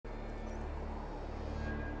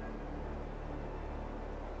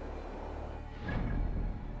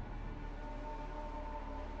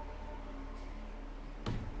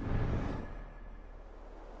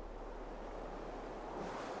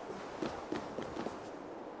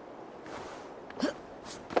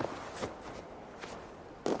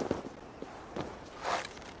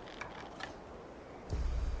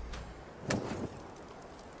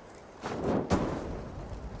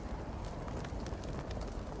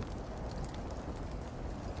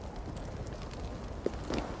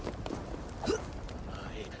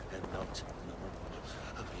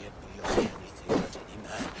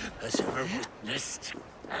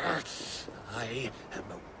I am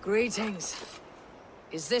a... Greetings.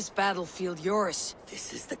 Is this battlefield yours?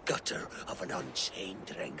 This is the gutter of an unchained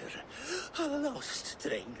Drengr. A lost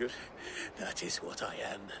Drengr. That is what I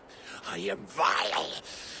am. I am vile.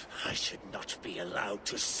 I should not be allowed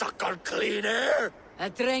to suckle clean air. A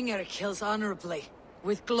Drengr kills honorably,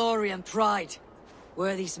 with glory and pride.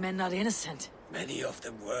 Were these men not innocent? Many of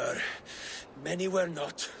them were. Many were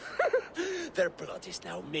not. Their blood is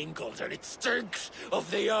now mingled, and it stinks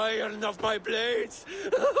of the iron of my blades.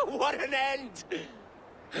 What an end!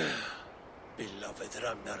 Beloved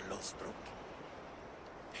Ragnar Lothbrok.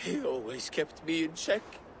 He always kept me in check.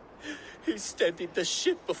 He steadied the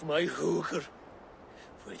ship of my Hugr.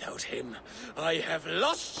 Without him, I have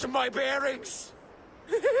lost my bearings.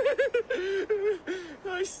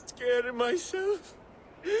 I scare myself.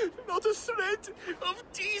 Not a thread of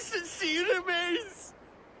decency remains.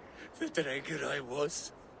 The Drengr I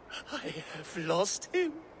was, I have lost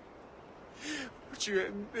him. Would you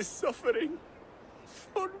end this suffering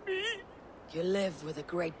for me? You live with a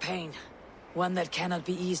great pain. One that cannot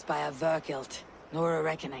be eased by a Vergild, nor a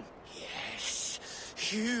reckoning. Yes,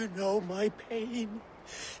 you know my pain.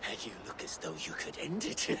 And you look as though you could end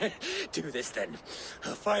it. Do this then.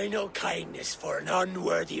 A final kindness for an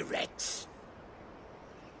unworthy wretch.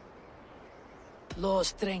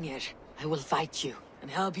 Lost Drengr, I will fight you,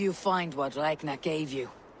 and help you find what Ragnar gave you.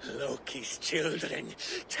 Loki's children,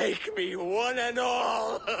 take me one and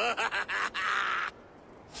all!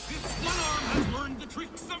 This one-arm has learned the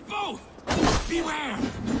tricks of both! Beware!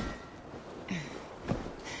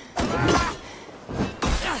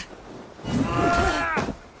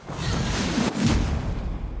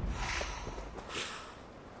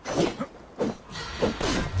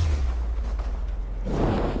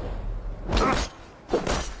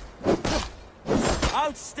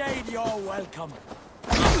 Outstayed your welcome.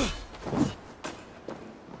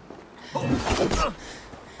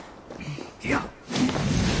 Yeah.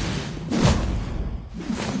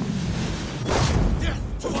 Death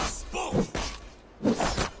to us both!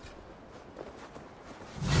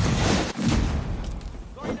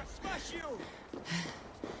 Going to smash you!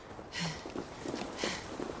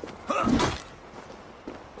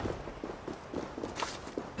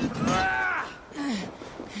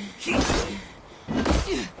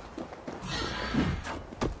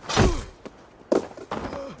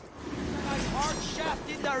 Nice hard shaft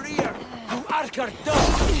in the rear! You Archer dog!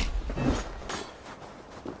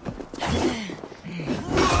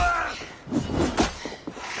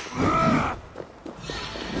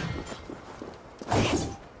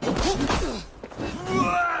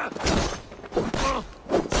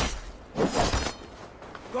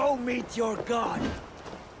 Go meet your god!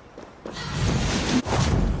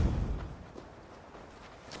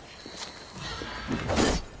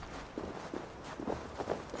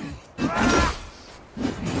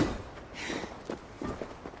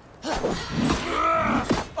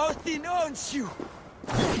 Odin owns you!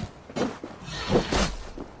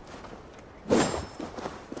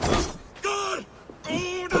 God!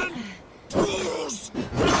 Odin! Tools!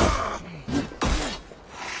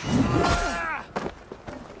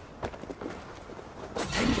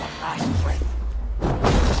 Take your last breath.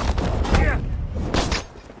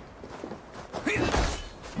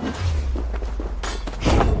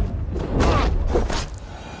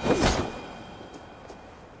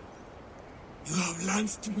 You have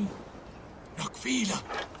lanced me, Nokfylla,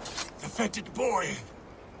 the fetid boy.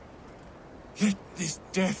 Let this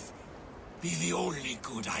death be the only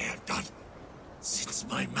good I have done since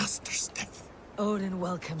my master's death. Odin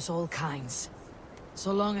welcomes all kinds,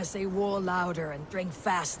 so long as they war louder and drink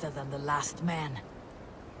faster than the last man.